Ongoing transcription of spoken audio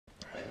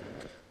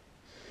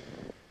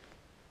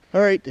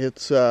Alright,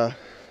 it's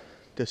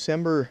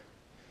December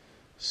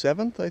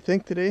 7th, I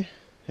think, today,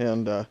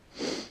 and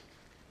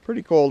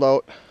pretty cold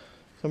out,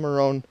 somewhere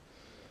around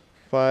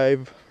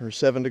 5 or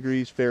 7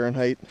 degrees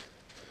Fahrenheit.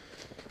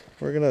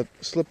 We're gonna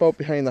slip out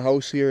behind the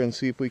house here and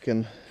see if we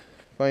can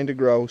find a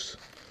grouse.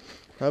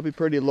 Probably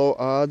pretty low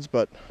odds,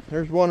 but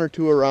there's one or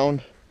two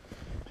around,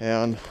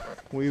 and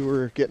we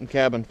were getting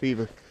cabin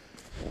fever.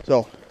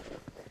 So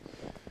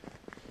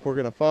we're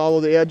gonna follow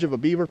the edge of a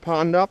beaver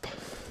pond up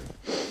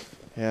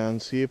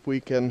and see if we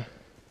can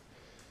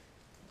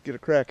get a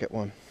crack at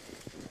one.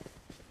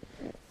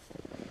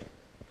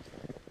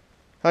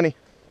 Honey.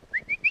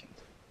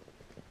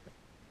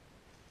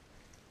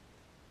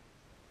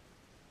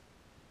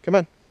 Come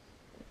on.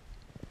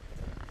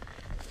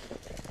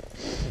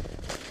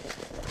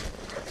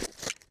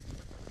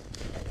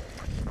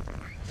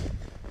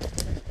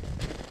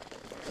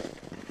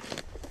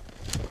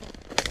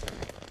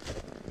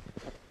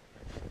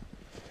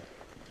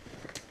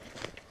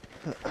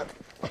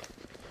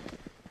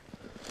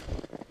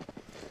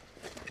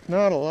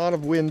 Not a lot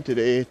of wind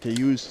today to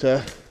use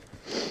to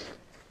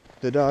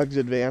the dog's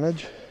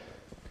advantage,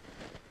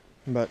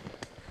 but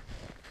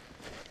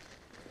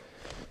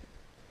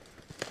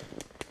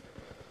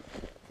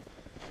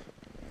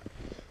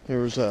there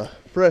was a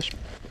fresh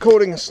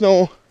coating of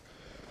snow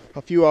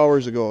a few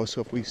hours ago,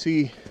 so if we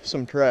see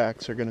some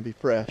tracks, they're going to be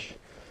fresh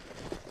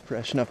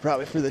enough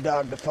probably for the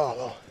dog to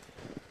follow.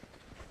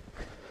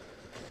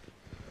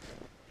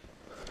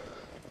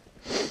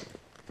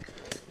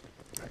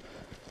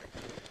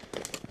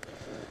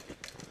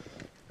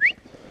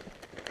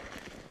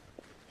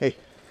 Hey.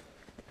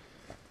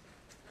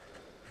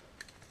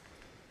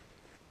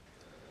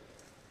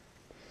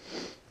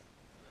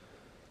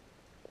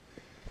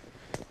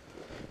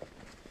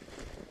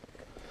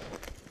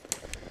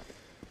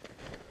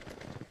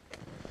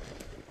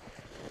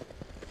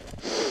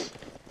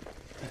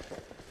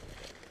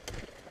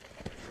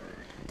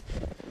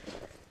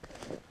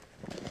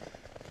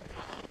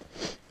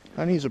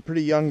 Honey's a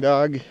pretty young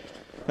dog,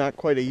 not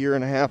quite a year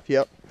and a half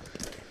yet.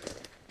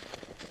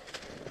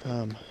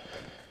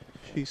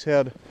 She's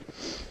had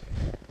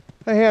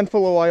a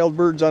handful of wild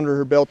birds under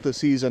her belt this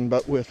season,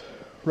 but with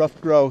ruffed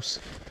grouse,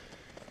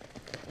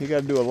 you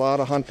got to do a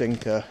lot of hunting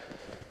to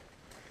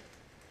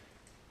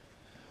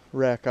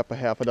rack up a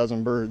half a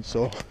dozen birds.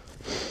 So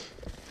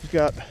she's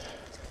got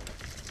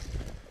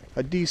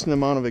a decent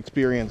amount of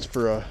experience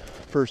for a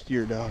first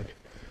year dog,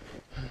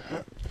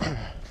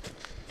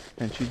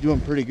 and she's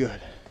doing pretty good.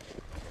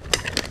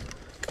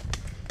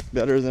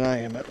 Better than I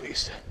am, at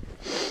least.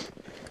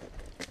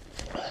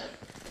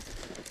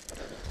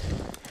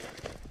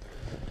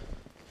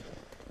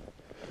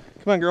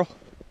 Come on, girl.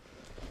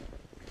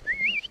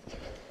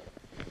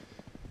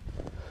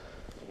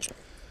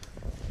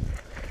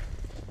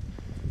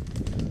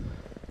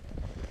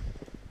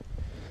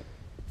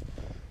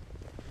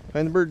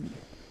 Find the bird.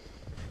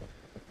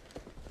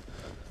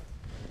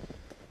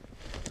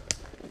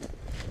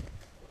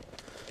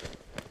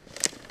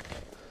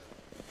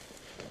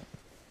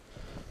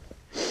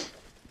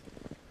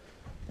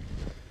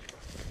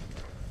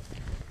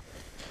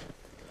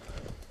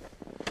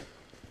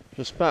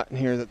 There's a spot in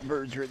here that the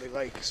birds really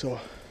like, so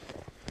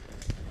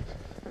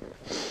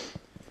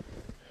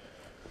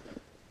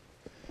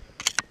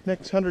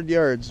next 100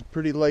 yards,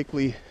 pretty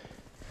likely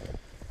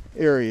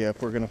area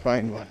if we're gonna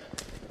find one.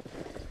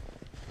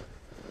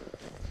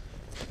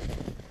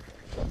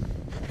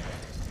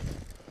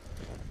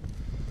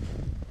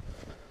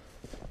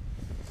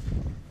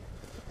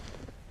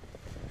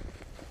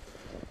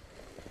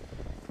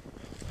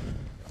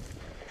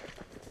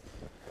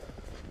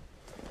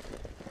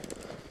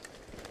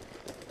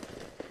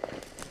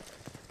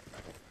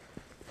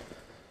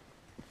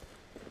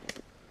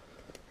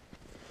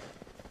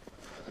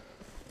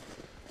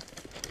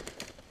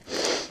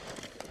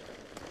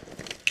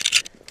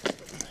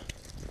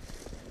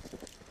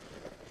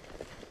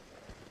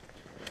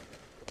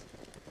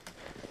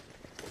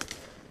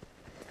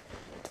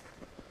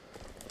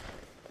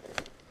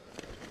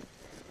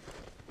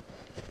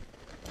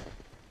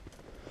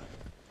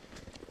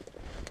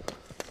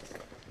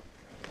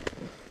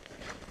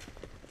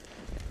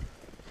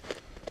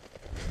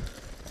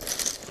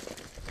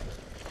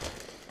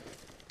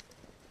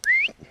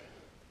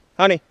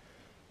 Honey,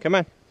 come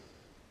on.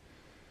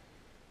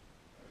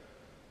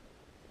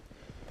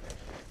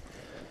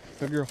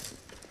 Good girl.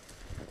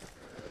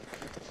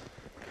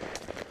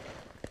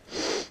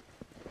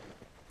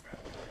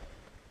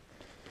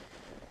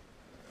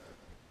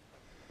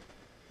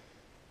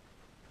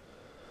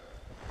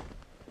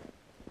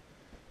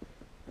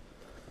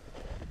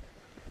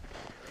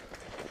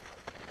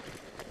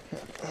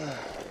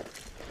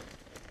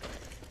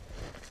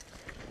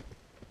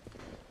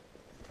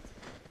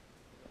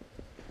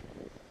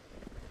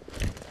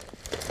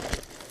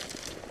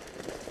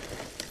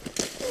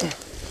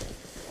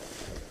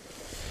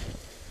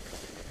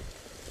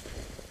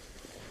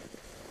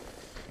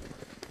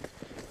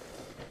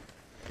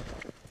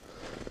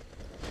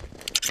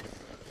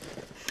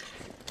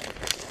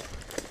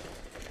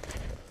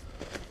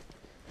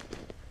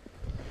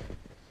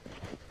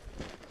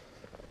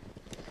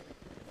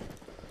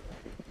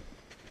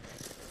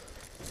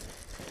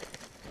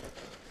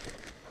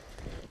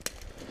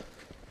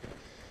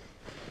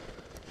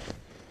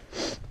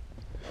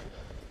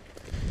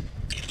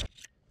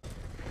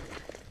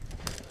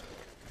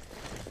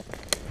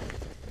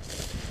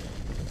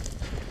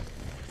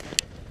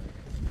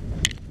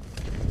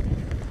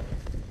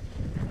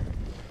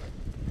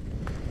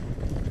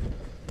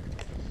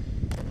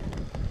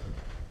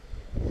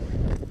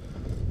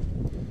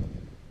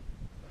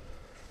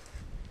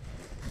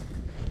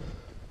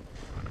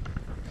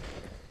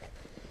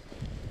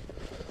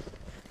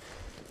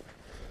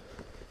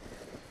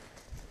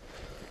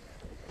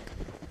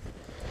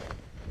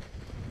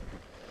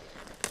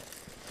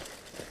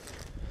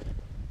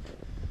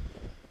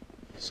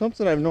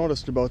 Something I've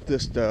noticed about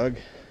this dog,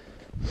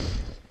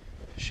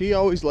 she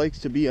always likes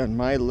to be on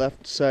my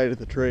left side of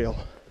the trail.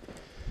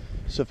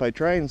 So if I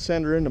try and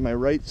send her into my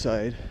right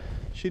side,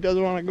 she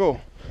doesn't want to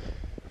go.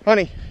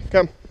 Honey,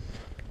 come.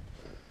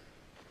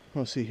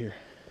 Let's see here.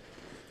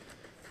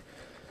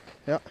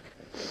 Yeah.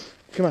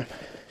 Come on.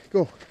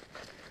 Go.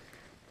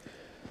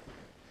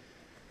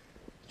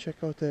 Check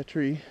out that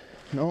tree.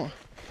 No.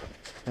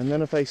 And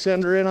then if I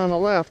send her in on the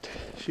left,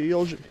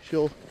 she'll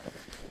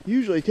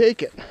usually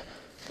take it.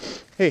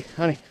 Hey,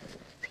 honey.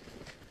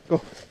 Go.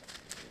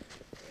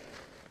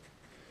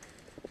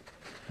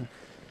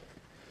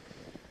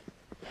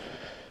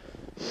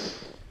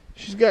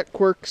 She's got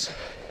quirks.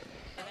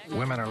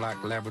 Women are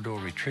like Labrador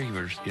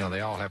retrievers. You know, they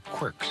all have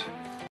quirks.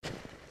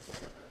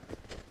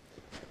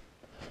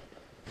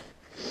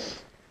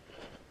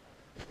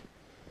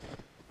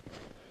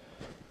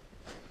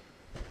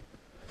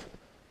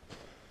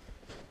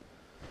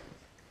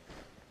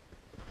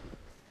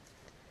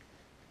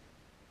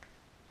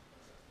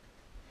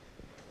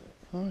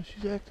 Oh,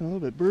 she's acting a little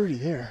bit birdy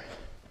there.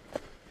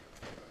 I'm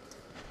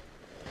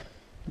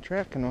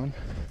tracking one.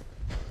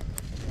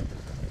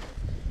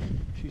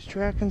 She's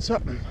tracking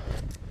something.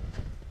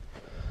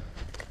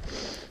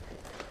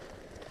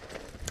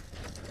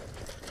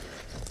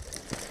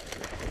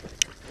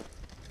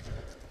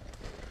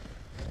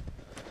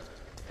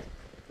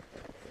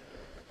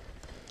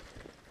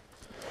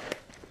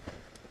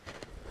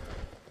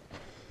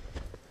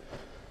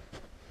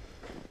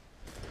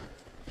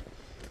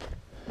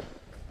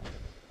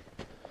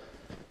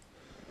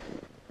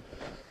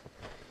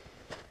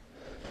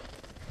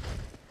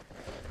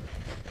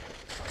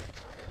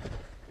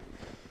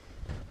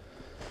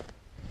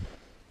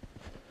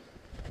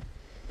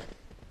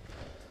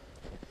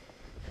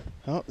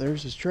 Oh,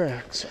 there's his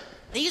tracks.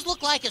 These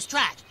look like his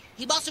tracks.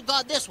 He must have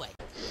gone this way.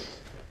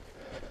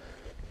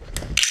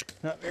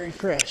 Not very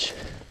fresh.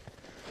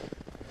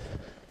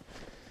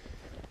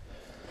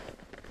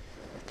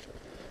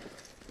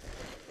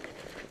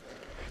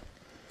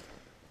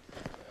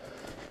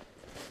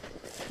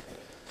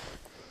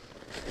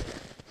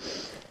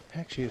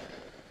 Actually, a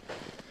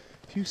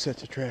few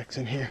sets of tracks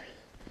in here.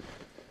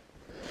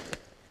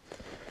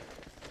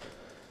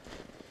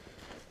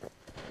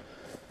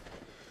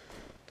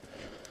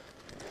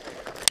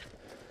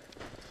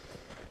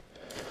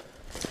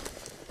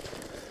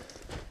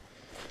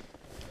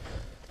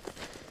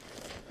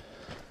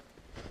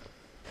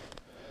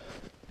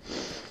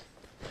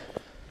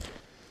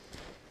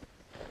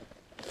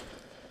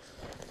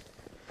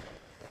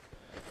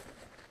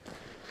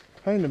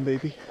 Find him,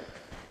 baby.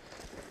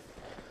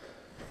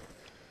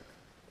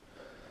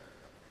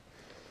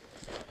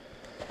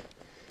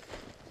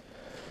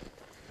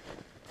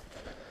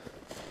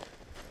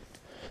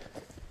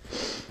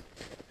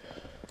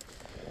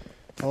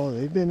 Oh,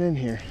 they've been in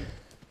here.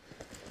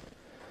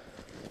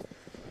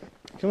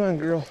 Come on,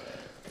 girl.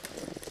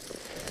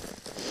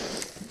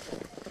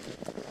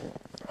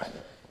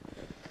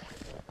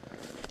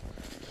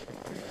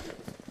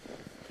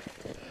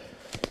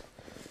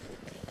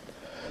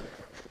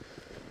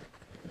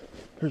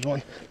 Here's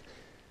one.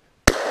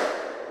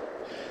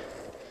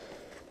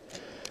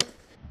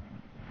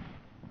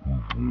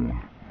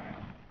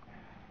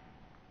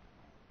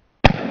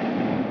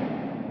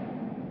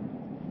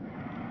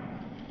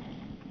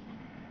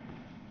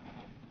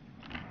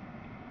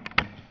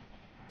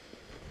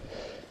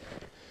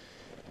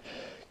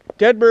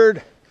 Dead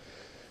bird.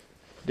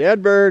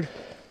 Dead bird.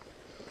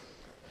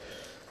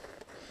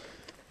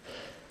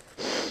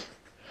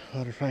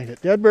 Let her find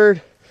it. Dead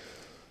bird.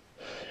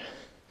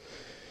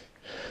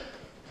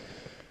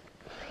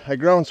 I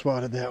ground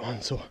spotted that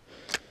one, so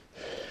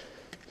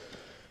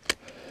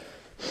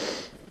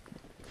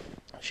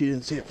she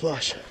didn't see it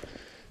flush.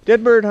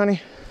 Dead bird,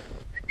 honey.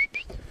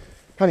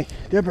 Honey,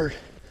 dead bird.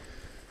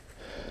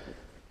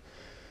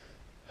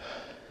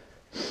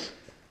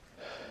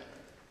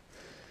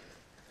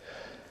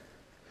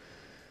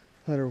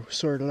 Let her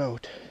sort it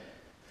out.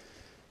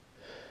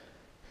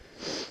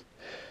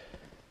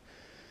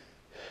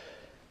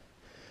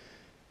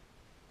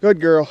 Good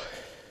girl.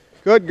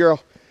 Good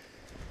girl.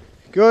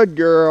 Good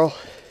girl.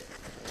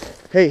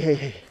 Hey, hey,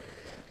 hey.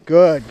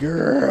 Good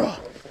girl.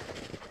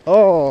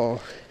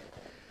 Oh,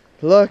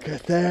 look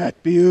at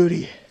that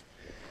beauty.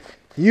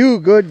 You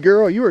good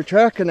girl. You were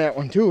tracking that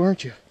one too,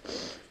 weren't you?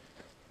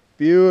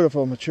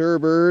 Beautiful mature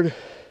bird.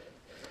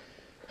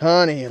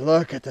 Honey,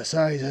 look at the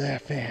size of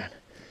that fan.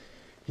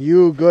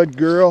 You good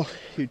girl.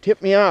 You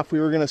tipped me off. We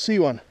were going to see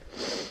one.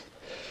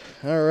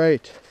 All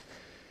right.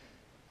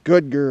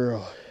 Good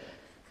girl.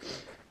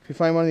 If you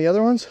find one of the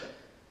other ones?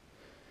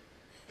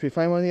 If you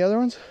find one of the other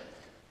ones?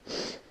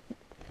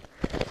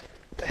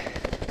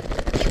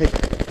 Hey.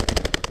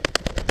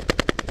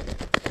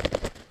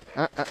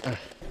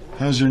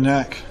 How's your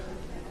neck?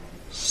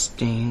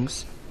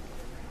 Stings.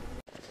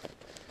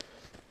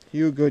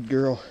 You good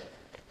girl.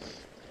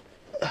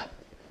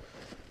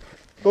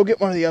 Go get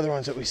one of the other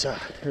ones that we saw,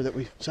 or that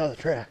we saw the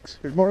tracks.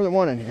 There's more than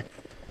one in here.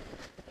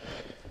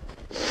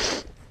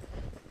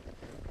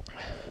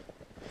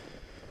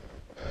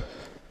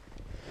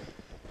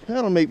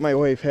 That'll make my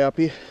wife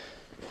happy.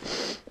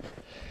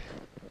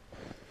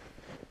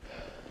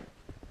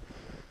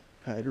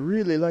 I'd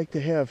really like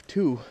to have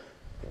 2.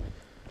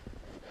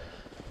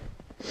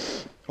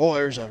 Oh,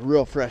 there's a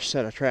real fresh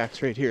set of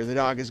tracks right here. The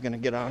dog is going to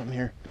get on them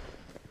here.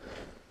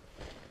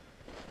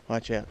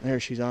 Watch that.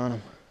 There she's on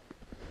them.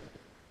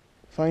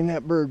 Find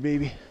that bird,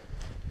 baby.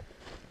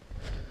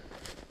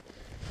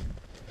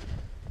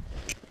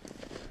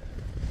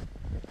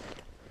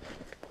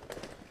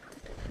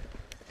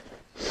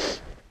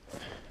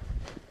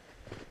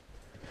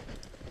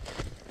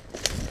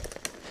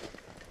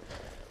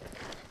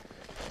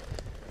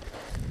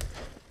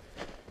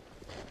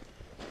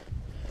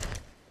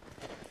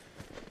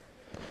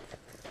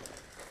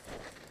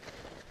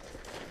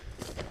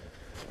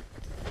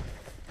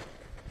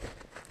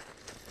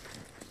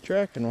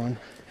 Tracking one.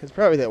 It's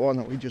probably that one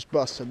that we just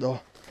busted though.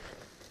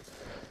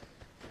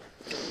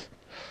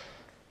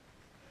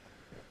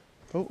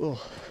 But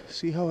we'll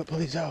see how it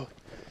plays out.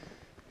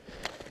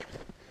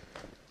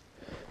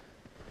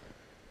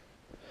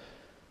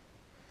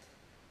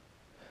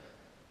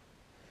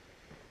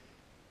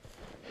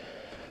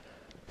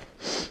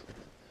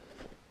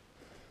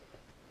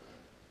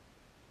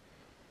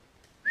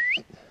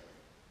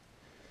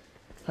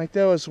 I think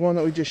that was the one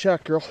that we just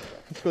shot, girl.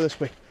 Let's go this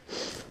way.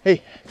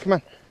 Hey, come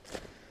on.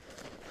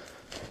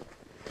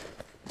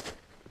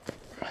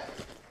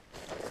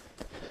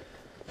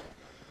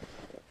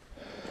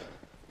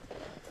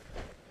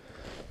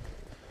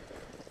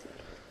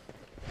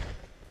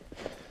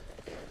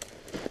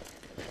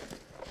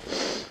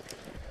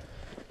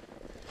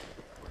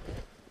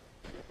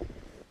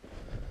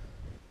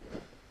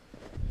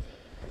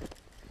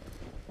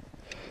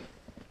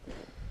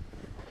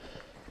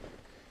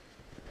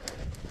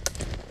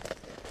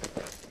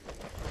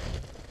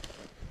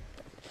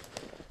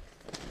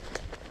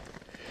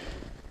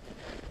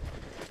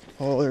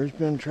 Oh, there's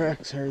been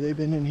tracks there. They've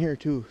been in here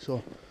too,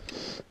 so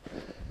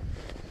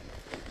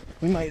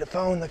we might have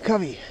found the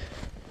covey.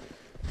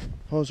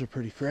 Those are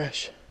pretty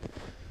fresh.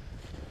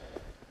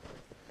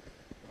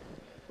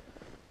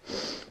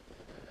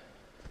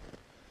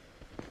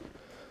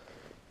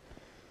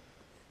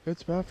 Good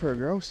spot for a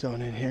grouse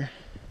down in here.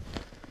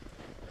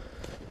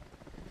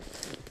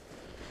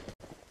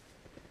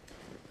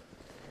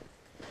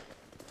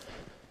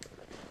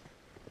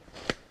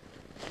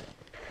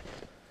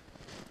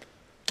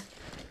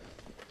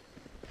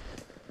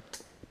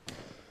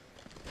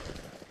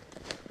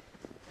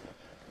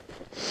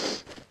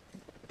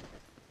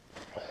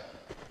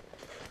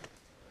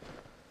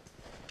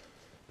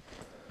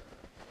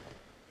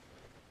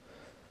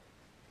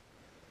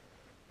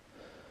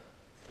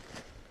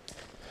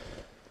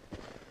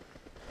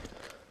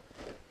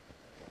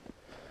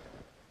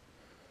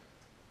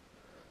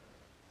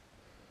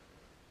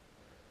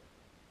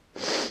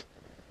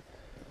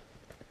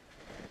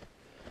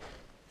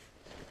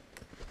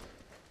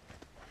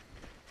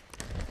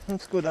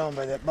 Let's go down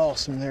by that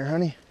balsam there,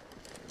 honey.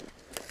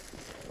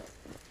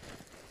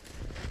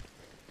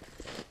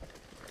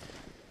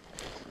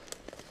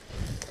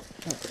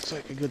 That looks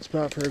like a good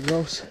spot for a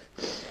grouse.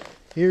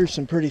 Here's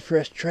some pretty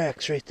fresh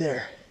tracks right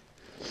there.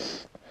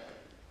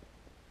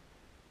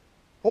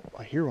 Oh,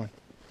 I hear one.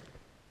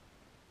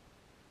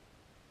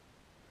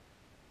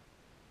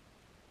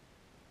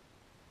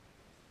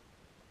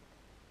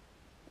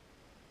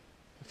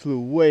 It flew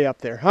way up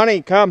there.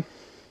 Honey, come.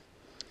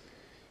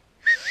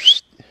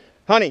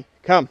 Honey,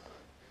 come.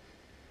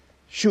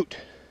 Shoot.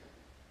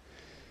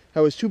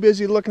 I was too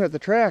busy looking at the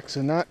tracks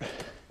and not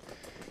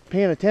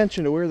paying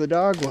attention to where the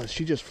dog was.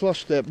 She just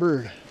flushed that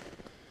bird.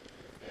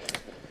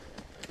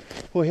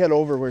 We'll head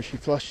over where she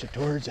flushed it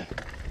towards it.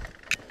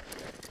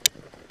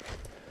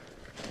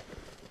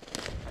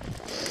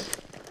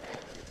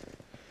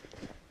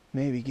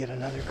 Maybe get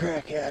another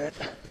crack at it.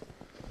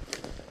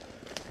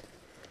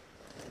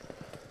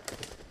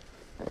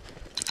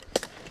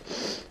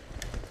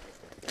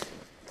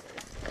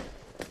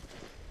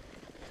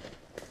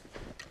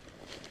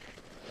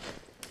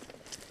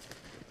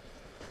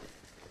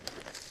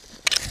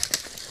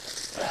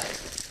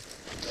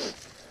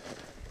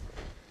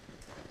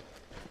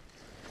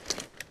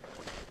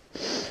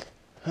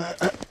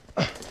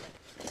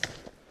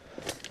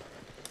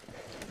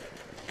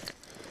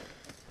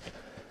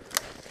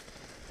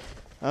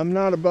 I'm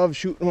not above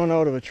shooting one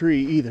out of a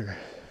tree either.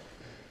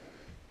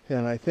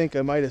 And I think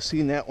I might have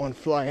seen that one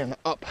flying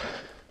up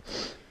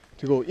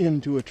to go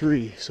into a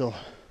tree, so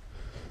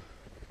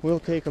we'll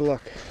take a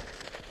look.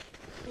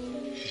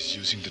 He's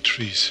using the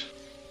trees.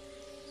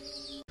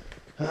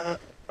 Come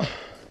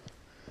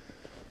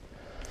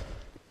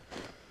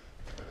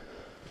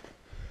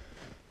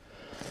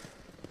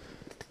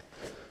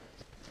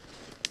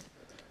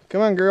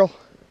on, girl.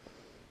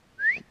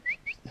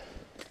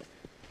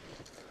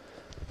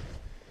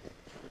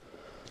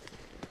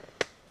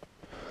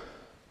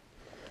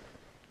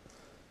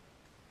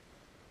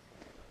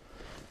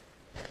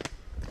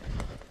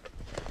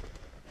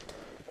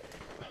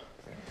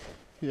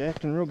 She's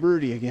acting real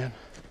birdy again.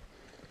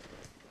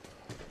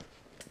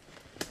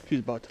 She's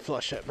about to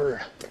flush that bird.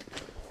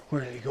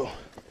 Where did he go?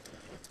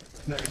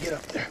 Better get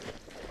up there.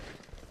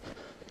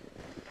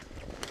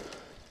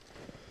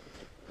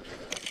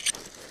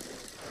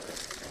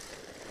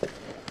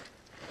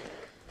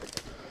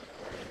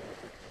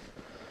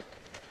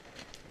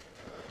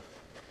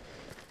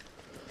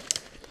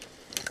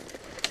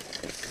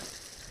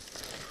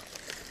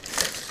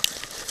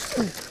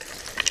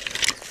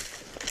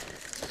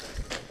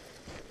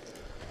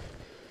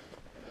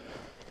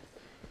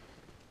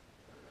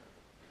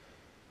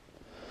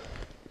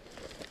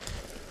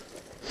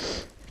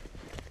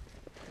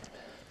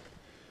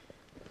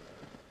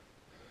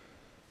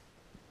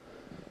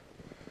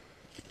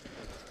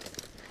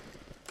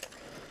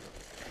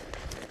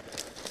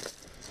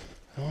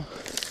 Well,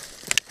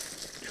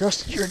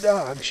 trust your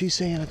dog. She's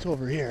saying it's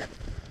over here.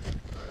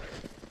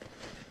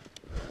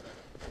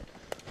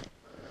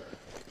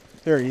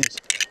 There he is.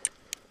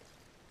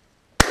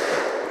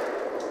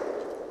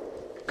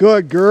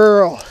 Good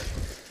girl.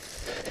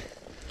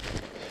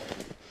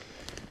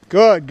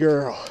 Good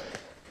girl.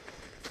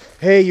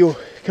 Hey, you,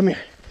 come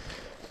here.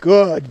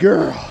 Good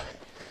girl.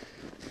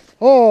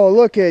 Oh,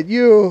 look at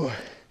you.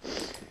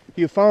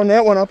 You found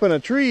that one up in a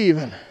tree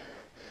even.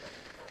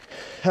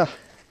 Huh.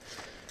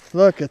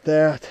 Look at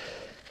that.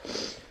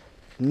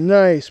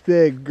 Nice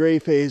big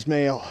gray-phased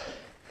male.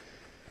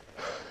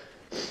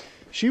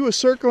 She was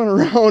circling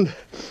around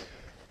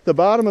the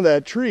bottom of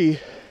that tree,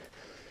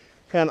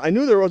 and I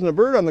knew there wasn't a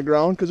bird on the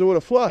ground because it would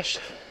have flushed.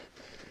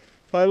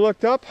 If I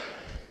looked up,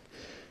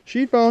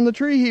 she found the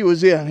tree he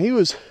was in. He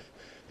was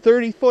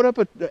 30 foot up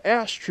an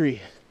ash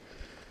tree.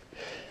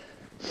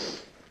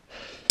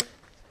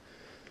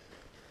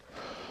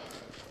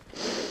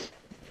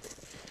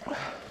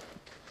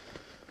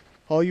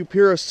 All you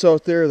purists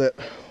out there that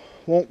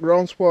won't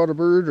ground spot a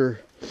bird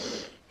or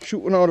shoot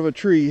one out of a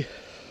tree,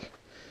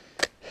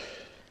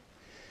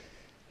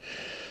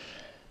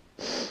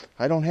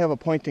 I don't have a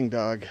pointing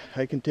dog.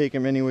 I can take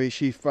him any way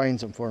she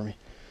finds him for me.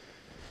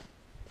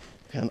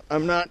 And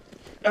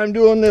I'm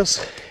doing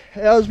this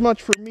as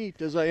much for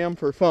meat as I am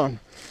for fun.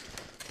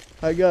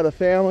 I got a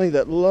family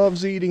that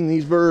loves eating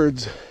these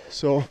birds,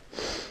 so.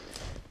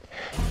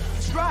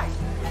 It's dry.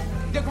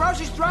 The grouse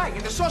is dry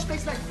and the sauce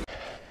tastes like...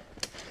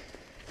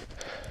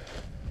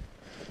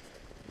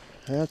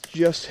 That's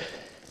just,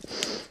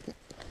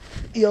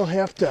 you'll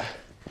have to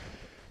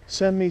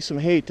send me some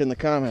hate in the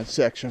comments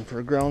section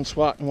for ground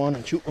swatting one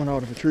and shoot one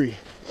out of a tree.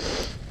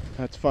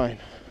 That's fine.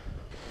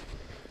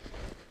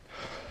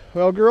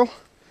 Well, girl,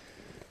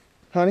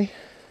 honey,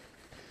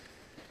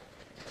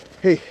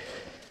 hey,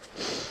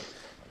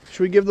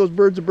 should we give those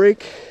birds a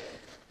break?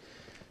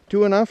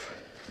 Two enough?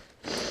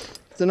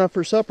 It's enough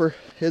for supper,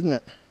 isn't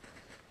it?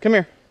 Come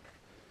here.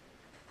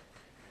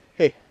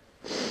 Hey,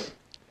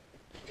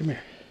 come here.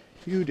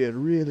 You did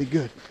really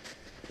good.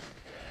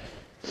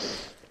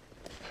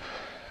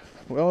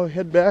 Well,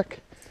 head back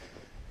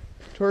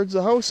towards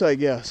the house, I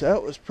guess.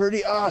 That was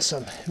pretty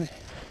awesome.